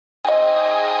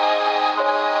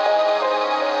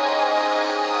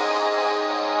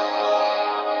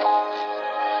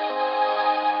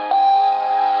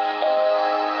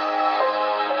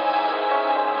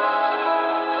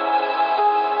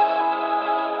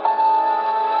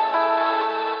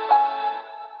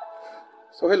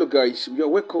So hello guys, you are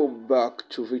welcome back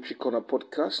to Victory Corner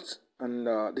podcast, and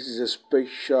this is a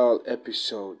special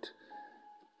episode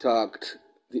tagged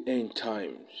 "The End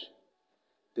Times,"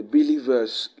 the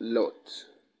Believer's Lot,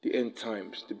 the End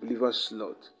Times, the Believer's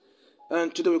Lot.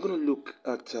 And today we're going to look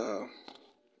at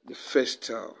the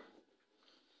first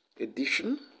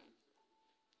edition.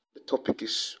 The topic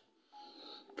is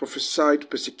Prophesied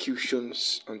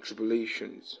Persecutions and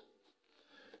Tribulations.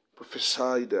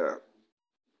 Prophesied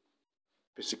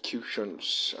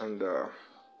persecutions and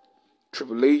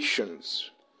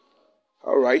tribulations.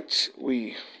 All right,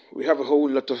 we have a whole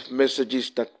lot of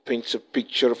messages that paints a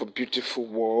picture of a beautiful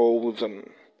world and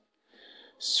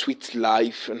sweet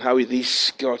life, and how it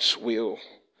is God's will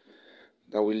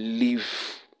that we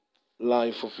live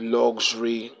life of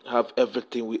luxury, have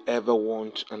everything we ever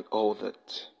want, and all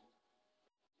that.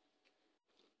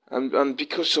 And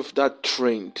because of that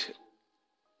trend,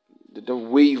 the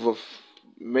wave of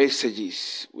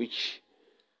messages which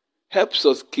helps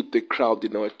us keep the crowd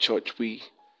in our church, we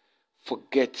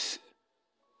forget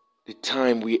the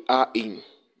time we are in,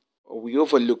 or we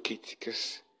overlook it,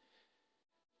 because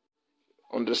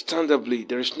understandably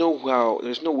there's no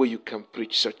way you can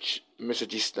preach such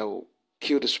messages that will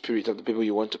kill the spirit of the people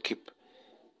you want to keep.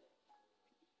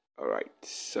 All right,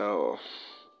 so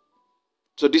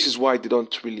this is why they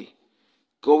don't really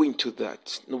go into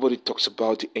that. Nobody talks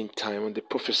about the end time and the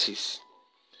prophecies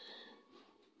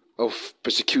of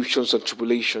persecutions and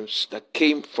tribulations that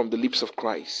came from the lips of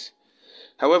Christ.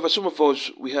 However, some of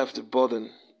us, we have the burden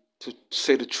to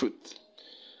say the truth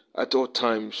at all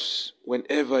times,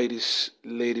 whenever it is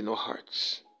laid in our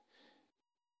hearts.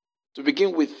 To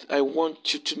begin with, I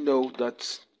want you to know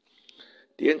that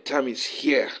the end time is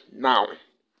here now.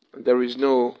 And there is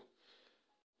no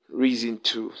reason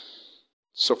to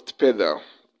soft pedal.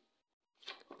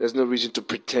 There's no reason to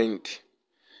pretend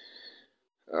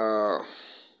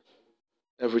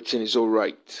everything is all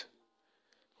right.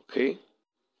 Okay?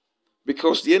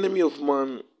 Because the enemy of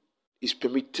man is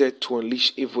permitted to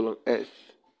unleash evil on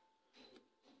earth.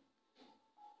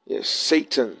 Yes,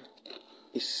 Satan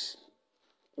is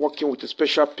working with a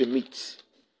special permit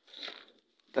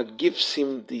that gives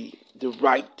him the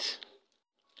right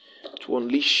to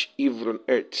unleash evil on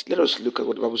earth. Let us look at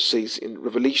what the Bible says in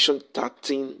Revelation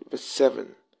 13, verse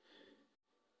 7.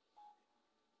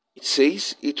 It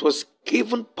says, "It was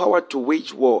given power to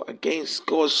wage war against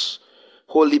God's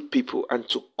holy people and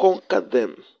to conquer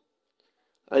them.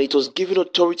 And it was given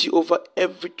authority over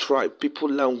every tribe, people,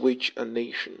 language, and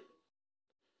nation."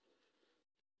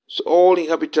 So all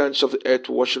inhabitants of the earth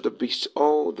worship the beast,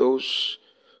 all those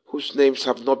whose names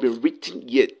have not been written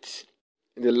yet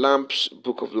in the Lamb's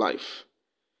book of life.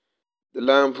 The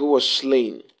Lamb who was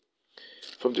slain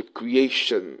from the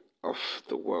creation of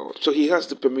the world. So he has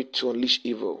the permit to unleash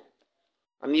evil.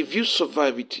 And if you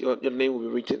survive it, your name will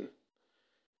be written.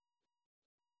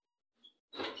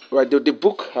 Right, the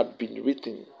book had been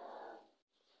written.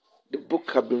 The book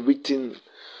had been written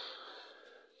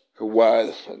a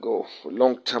while ago, a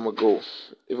long time ago,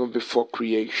 even before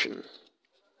creation.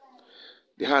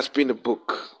 There has been a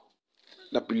book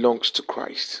that belongs to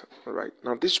Christ. All right,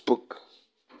 now this book,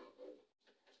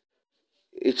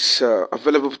 it's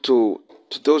available to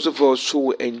those of us who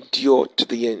will endure to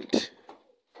the end.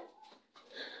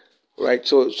 Right,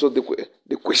 so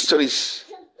the question is,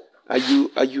 are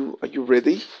you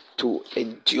ready to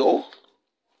endure?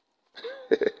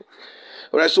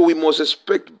 All right, so we must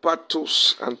expect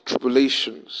battles and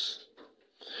tribulations.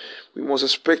 We must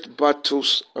expect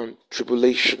battles and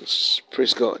tribulations.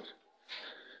 Praise God.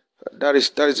 That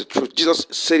is the truth. Jesus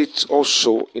said it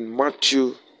also in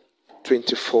Matthew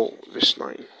 24, verse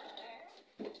 9.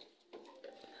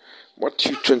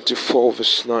 Matthew 24,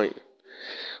 verse 9.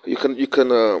 You can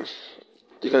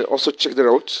also check that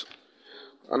out.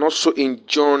 And also in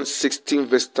John 16,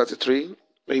 verse 33,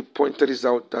 he pointed this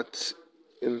out, that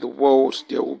in the world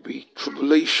there will be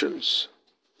tribulations.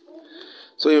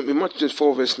 So in Matthew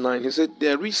 24, verse 9, he said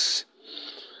there is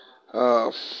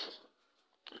a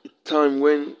time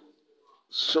when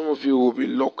some of you will be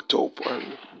locked up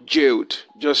and jailed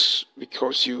just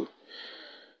because you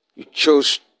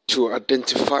chose to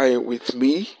identify with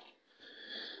me,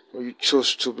 or you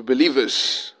chose to be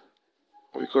believers,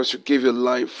 or because you gave your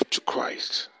life to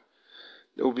Christ.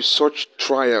 There will be such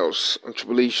trials and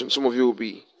tribulations. Some of you will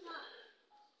be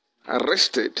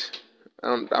arrested.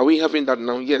 And are we having that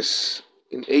now? Yes.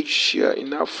 In Asia,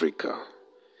 in Africa,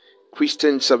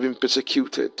 Christians have been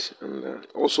persecuted. And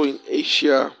also in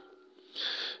Asia,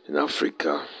 in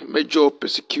Africa, major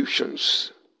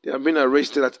persecutions. They have been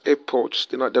arrested at airports.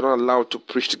 They're not allowed to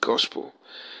preach the gospel.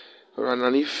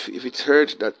 And if it's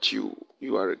heard that you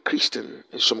are a Christian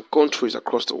in some countries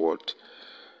across the world,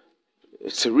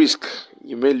 it's a risk.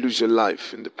 You may lose your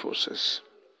life in the process.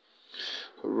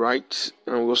 Right?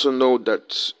 And we also know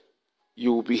that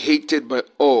you will be hated by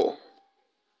all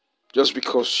just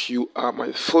because you are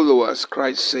my followers,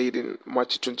 Christ said in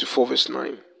Matthew 24 verse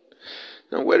 9.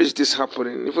 Now, where is this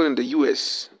happening? Even in the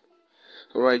US,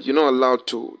 right? You're not allowed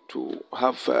to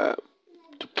have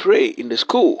to pray in the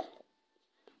school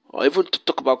or even to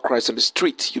talk about Christ on the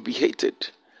street. You'll be hated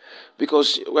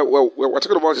because we're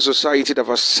talking about a society that have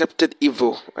accepted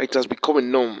evil. It has become a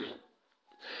norm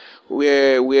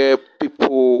where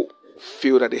people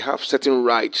feel that they have certain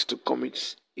rights to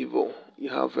commit evil. You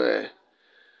have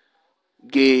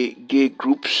gay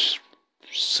groups,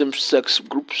 same-sex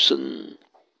groups, and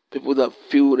people that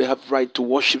feel they have right to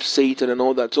worship Satan and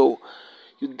all that. So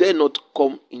you dare not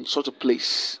come in such a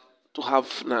place to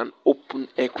have an open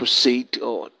air crusade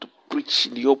or to preach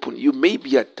in the open. You may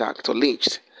be attacked or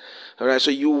lynched. All right,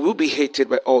 so you will be hated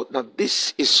by all. Now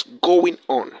this is going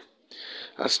on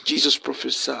as Jesus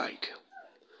prophesied.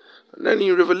 And then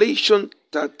in Revelation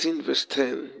 13 verse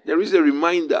 10, there is a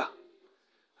reminder.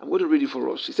 I'm going to read it for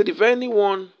us. He said, if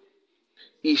anyone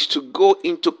is to go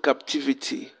into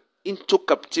captivity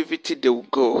they will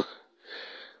go.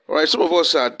 All right, some of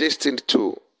us are destined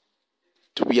to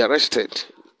be arrested.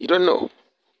 You don't know.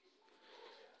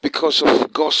 Because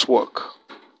of God's work.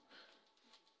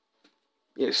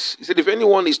 Yes, he said, if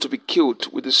anyone is to be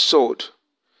killed with the sword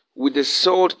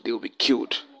they will be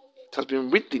killed. It has been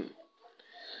written.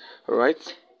 All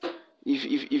right.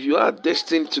 If you are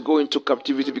destined to go into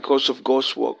captivity because of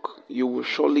God's work, you will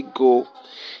surely go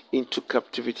into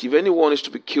captivity. If anyone is to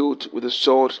be killed with a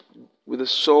sword,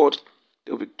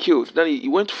 they will be killed. Then he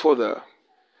went further.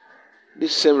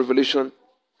 This same Revelation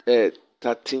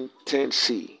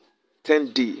 13:10c,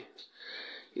 10d.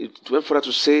 It went further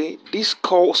to say, this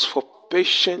calls for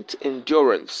patient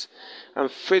endurance and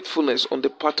faithfulness on the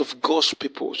part of God's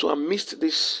people. So amidst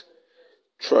this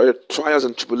trials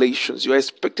and tribulations, you are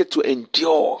expected to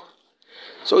endure.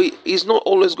 So it's not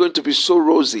always going to be so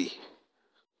rosy.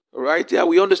 All right? Yeah,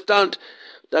 we understand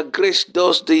that grace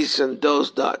does this and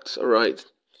does that. All right?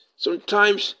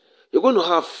 Sometimes you're going to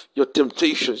have your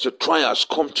temptations, your trials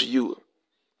come to you,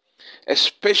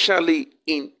 especially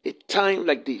in a time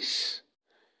like this.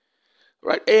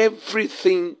 Right?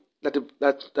 Everything that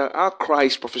our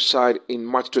Christ prophesied in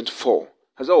March 24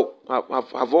 have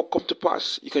all come to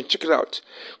pass. You can check it out,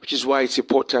 which is why it's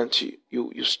important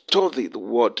you study the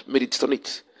word, meditate on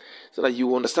it, so that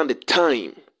you understand the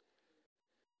time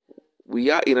we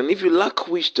are in. And if you lack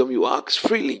wisdom, you ask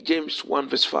freely. James 1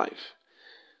 verse 5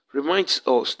 reminds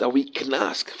us that we can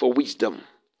ask for wisdom,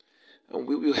 and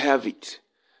we will have it.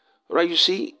 All right, you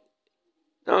see,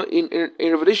 now in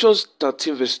Revelation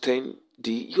 13 verse 10d,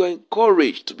 you are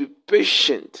encouraged to be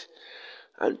patient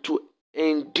and to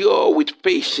endure with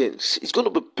patience. It's going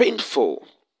to be painful,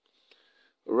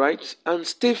 right? And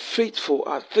stay faithful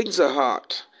as things are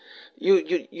hard.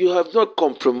 You have not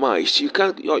compromised. You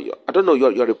can't. I don't know.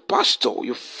 You're a pastor.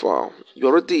 You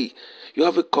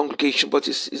have a congregation, but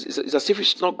it's as if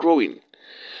it's not growing.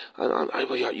 And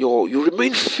you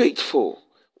remain faithful.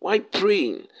 Why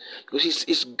praying? Because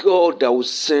it's God that will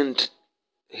send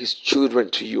His children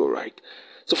to you, right?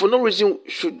 So for no reason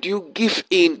should you give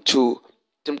in to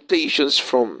temptations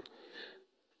from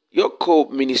your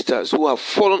co-ministers who have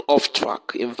fallen off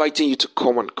track, inviting you to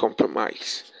come and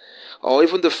compromise, or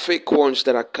even the fake ones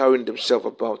that are carrying themselves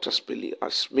about as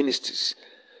ministers.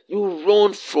 You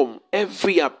run from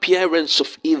every appearance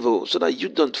of evil so that you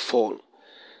don't fall.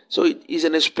 So it is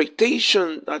an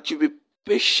expectation that you be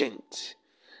patient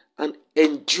and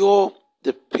endure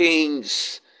the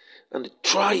pains and the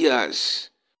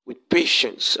trials with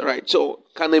patience. All right. So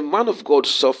can a man of God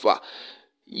suffer?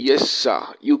 Yes, sir,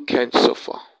 you can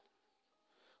suffer.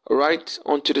 All right,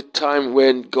 until the time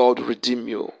when God redeem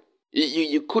you.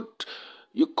 You could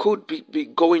be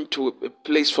going to a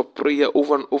place for prayer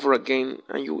over and over again,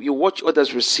 and you watch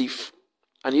others receive,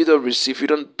 and you don't receive. You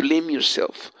don't blame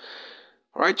yourself.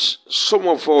 All right, some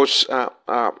of us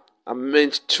are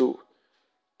meant to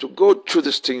go through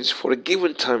these things for a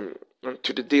given time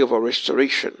until the day of our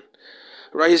restoration.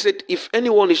 Right? He said, if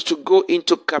anyone is to go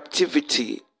into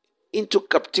captivity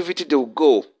they will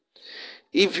go.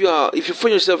 If you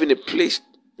find yourself in a place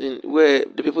where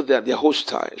the people there they're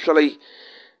hostile, especially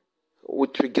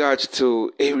with regards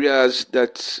to areas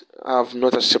that have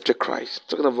not accepted Christ,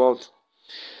 talking about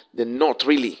the north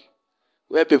really,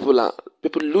 where people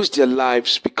lose their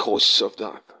lives because of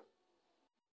that.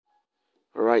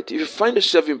 All right. If you find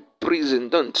yourself in prison,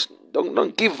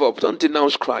 don't give up. Don't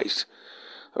denounce Christ.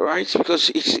 All right, because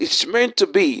it's meant to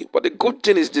be. But the good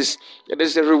thing is this: that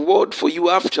there's a reward for you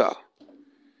after.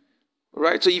 All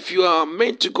right, so if you are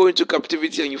meant to go into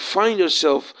captivity and you find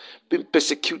yourself being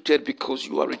persecuted because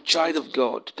you are a child of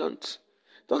God,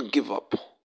 don't give up.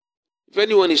 If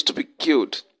anyone is to be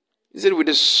killed, he said with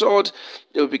the sword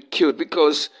they will be killed,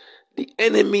 because the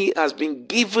enemy has been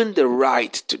given the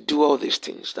right to do all these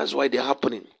things. That's why they're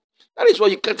happening. That is why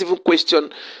you can't even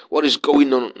question what is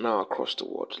going on now across the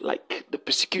world. Like the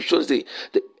persecutions, the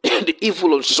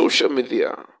evil on social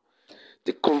media,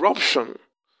 the corruption.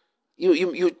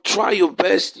 You try your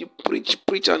best, you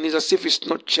preach, and it's as if it's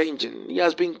not changing. He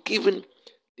has been given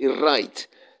the right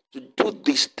to do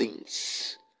these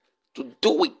things, to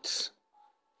do it.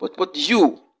 But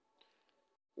you,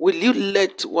 will you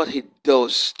let what he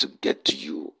does to get to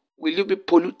you? Will you be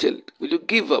polluted? Will you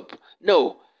give up?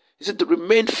 No. He said to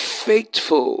remain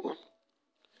faithful.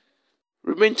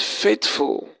 Remain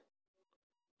faithful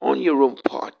on your own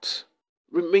part.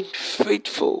 Remain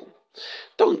faithful.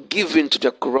 Don't give in to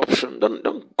their corruption.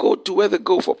 Don't go to where they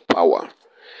go for power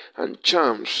and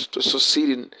charms to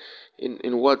succeed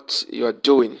in what you are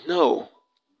doing. No.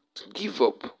 Don't give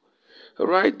up. All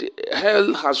right?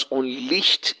 Hell has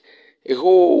unleashed a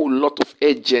whole lot of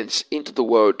agents into the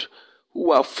world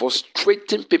who are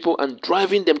frustrating people and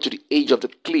driving them to the edge of the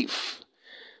cliff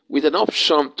with an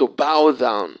option to bow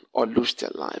down or lose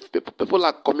their life. People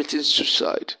are committing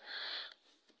suicide.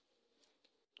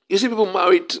 You see people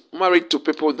married to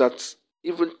people that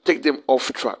even take them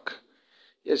off track.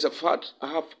 Yes,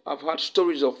 I've had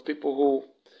stories of people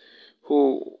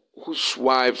whose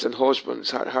wives and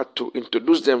husbands had to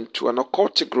introduce them to an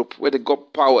occultic group where they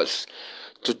got powers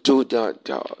to do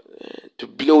to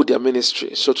blow their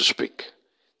ministry, so to speak.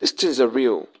 These things are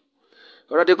real.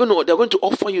 All right, they're going to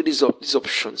offer you these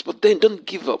options, but then don't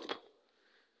give up.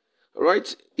 All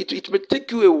right, it may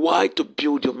take you a while to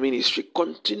build your ministry.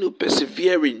 Continue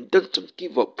persevering. Don't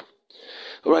give up.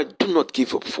 All right, do not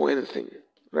give up for anything.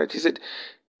 Right? He said,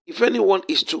 if anyone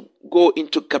is to go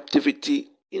into captivity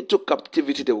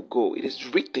they will go. It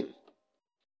is written.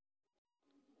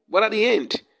 But at the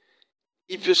end,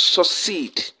 if you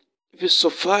succeed, if you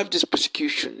survive these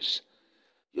persecutions,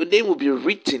 your name will be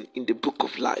written in the book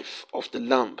of life of the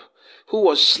Lamb, who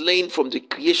was slain from the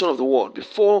creation of the world.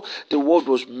 Before the world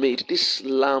was made, this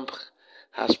Lamb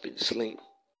has been slain.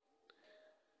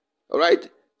 All right?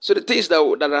 So the things that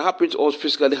are happening to us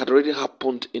physically had already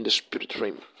happened in the spirit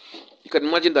realm. You can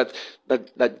imagine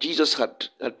that Jesus had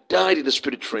died in the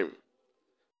spirit realm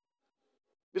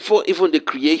before even the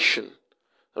creation.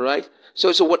 All right?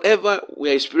 So whatever we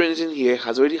are experiencing here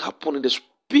has already happened in the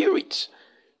spirit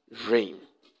realm.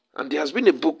 And there has been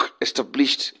a book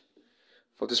established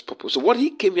for this purpose. So what he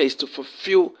came here is to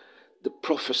fulfill the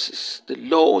prophecies, the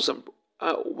laws. And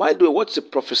what's a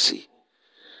prophecy?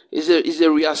 It's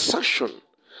a reassertion.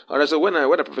 All right, so when I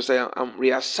prophesy, I'm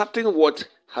reasserting what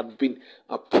had been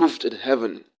approved in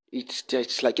heaven.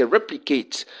 It's like a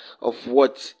replicate of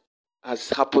what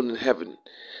has happened in heaven.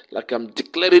 Like I'm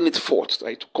declaring it forth,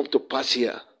 right, to come to pass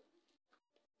here.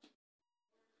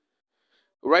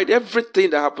 Right,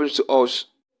 everything that happens to us,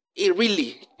 it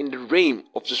really, in the realm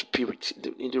of the spirit,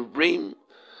 in the realm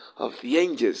of the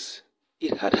angels,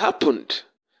 it had happened.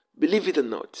 Believe it or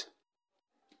not.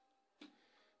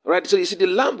 Right, so you see, the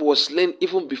Lamb was slain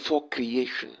even before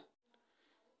creation.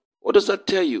 What does that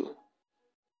tell you?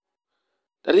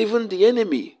 That even the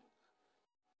enemy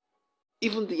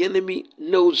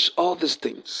knows all these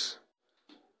things.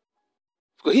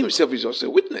 Because he himself is also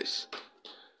a witness.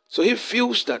 So he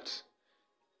feels that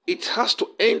it has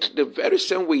to end the very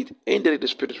same way it ended in the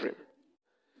spirit realm.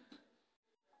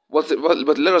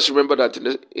 But let us remember that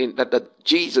that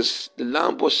Jesus, the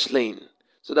Lamb, was slain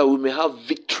so that we may have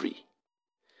victory.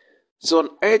 So on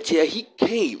earth here, he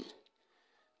came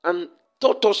and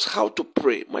taught us how to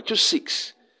pray. Matthew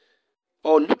 6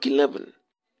 or Luke 11.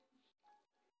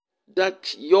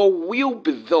 That your will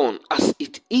be done as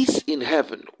it is in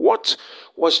heaven. What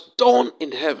was done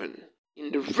in heaven,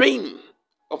 in the realm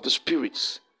of the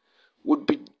spirits, would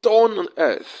be done on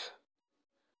earth.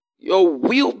 Your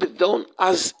will be done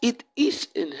as it is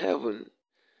in heaven.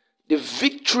 The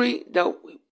victory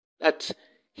that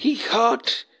he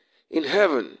had in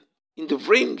heaven, in the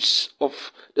realms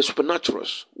of the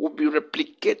supernaturals, will be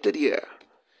replicated here.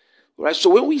 Right? So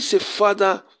when we say,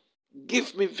 Father,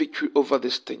 give me victory over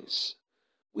these things,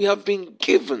 we have been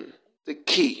given the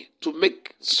key to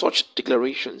make such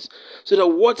declarations so that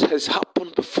what has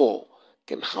happened before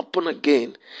can happen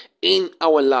again in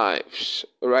our lives.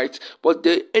 Right? But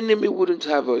the enemy wouldn't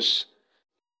have us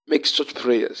make such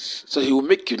prayers. So he will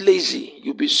make you lazy.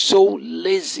 You'll be so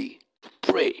lazy to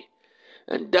pray.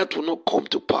 and that will not come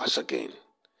to pass again.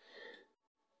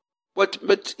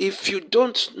 But if you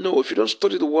don't know, if you don't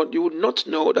study the word, you will not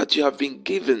know that you have been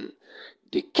given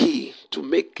the key to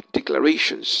make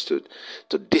declarations,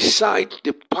 to decide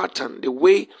the pattern, the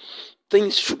way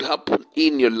things should happen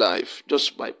in your life,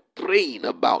 just by praying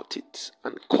about it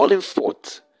and calling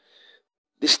forth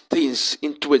these things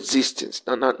into existence.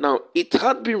 Now, it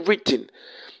had been written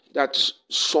that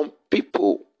some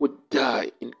people would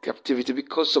die in captivity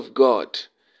because of God.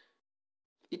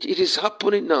 It is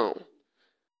happening now.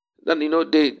 Then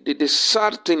the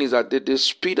sad thing is that the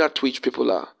speed at which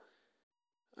people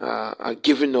are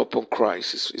giving up on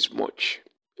Christ is much.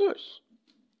 Yes.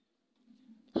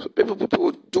 So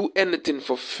people do anything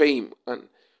for fame and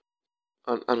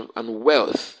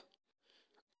wealth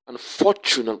and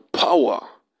fortune and power.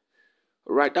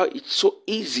 Right now, it's so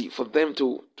easy for them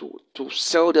to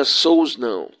sell their souls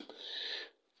now.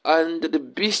 And the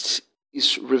beast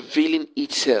is revealing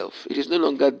itself. It is no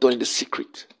longer done in the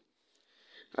secret.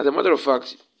 As a matter of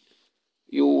fact,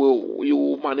 you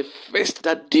will manifest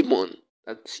that demon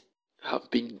that have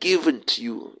been given to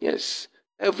you. Yes.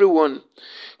 Everyone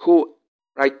who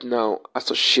right now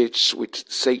associates with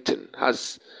Satan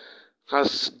has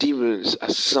demons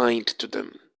assigned to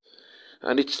them.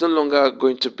 And it's no longer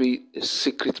going to be a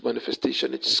secret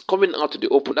manifestation. It's coming out to the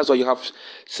open. That's why you have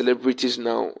celebrities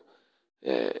now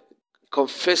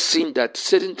confessing that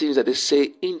certain things that they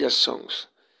say in their songs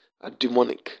are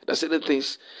demonic. There are certain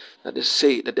things that they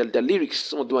say, that their lyrics,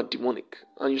 some of them are demonic.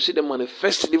 And you see them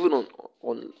manifesting even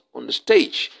on the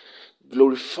stage,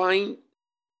 glorifying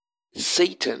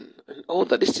Satan and all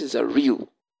that. These things are real.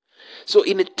 So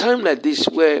in a time like this,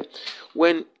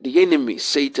 when the enemy,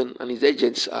 Satan, and his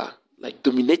agents are like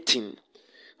dominating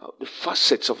the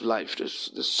facets of life, the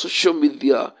social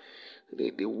media,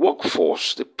 the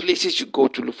workforce, the places you go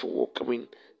to look for work. I mean,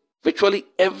 virtually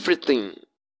everything.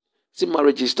 See,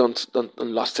 marriages don't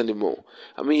last anymore.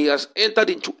 I mean, he has entered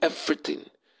into everything.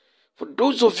 For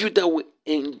those of you that will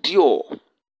endure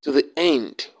to the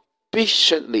end,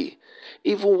 patiently,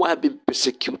 even while being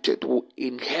persecuted, will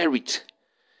inherit,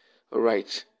 all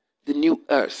right, the new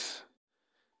earth.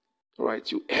 All right,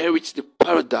 you inherit the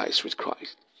paradise with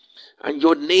Christ. And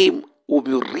your name will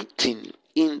be written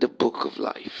in the book of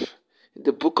life, in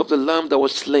the book of the Lamb that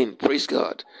was slain. Praise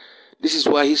God. This is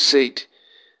why he said,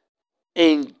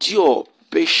 endure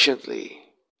patiently.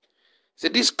 So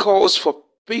this calls for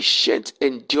patient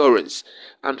endurance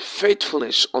and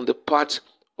faithfulness on the part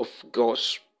of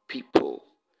God's people.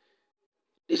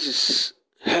 This is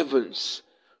heaven's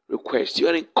request. You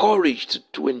are encouraged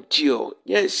to endure.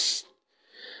 Yes.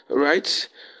 All right.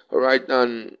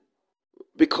 And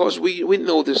because we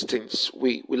know these things,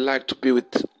 we like to be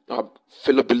with our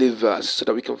fellow believers so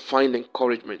that we can find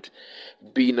encouragement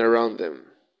being around them.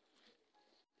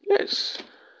 Yes.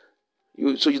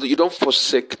 So you don't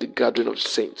forsake the gathering of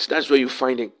saints. That's where you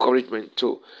find encouragement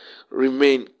to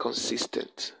remain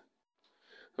consistent.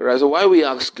 Alright, so why we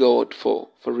ask God for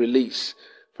release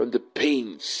from the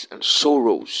pains and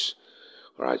sorrows,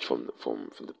 alright, from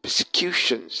the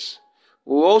persecutions,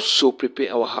 we also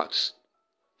prepare our hearts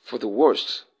for the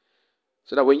worst.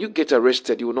 So that when you get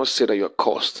arrested, you will not say that you are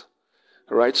cursed.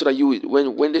 Alright, so that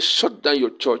when they shut down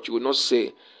your church, you will not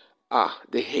say,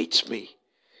 they hate me.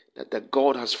 That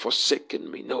God has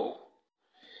forsaken me. No.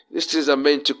 These things are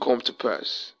meant to come to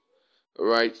pass.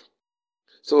 Alright?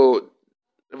 So,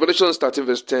 Revelation 13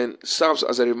 verse 10 serves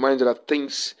as a reminder that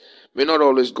things may not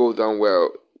always go down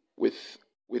well with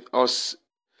us,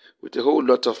 with a whole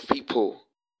lot of people,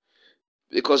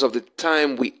 because of the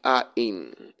time we are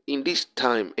in. In this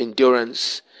time,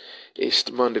 endurance is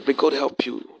demanded. May God help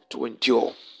you to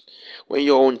endure when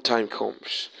your own time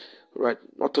comes. Right?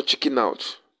 Not to chicken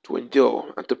out. To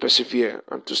endure and to persevere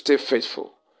and to stay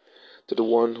faithful to the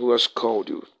one who has called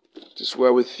you. It is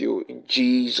well with you in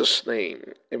Jesus'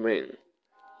 name. Amen.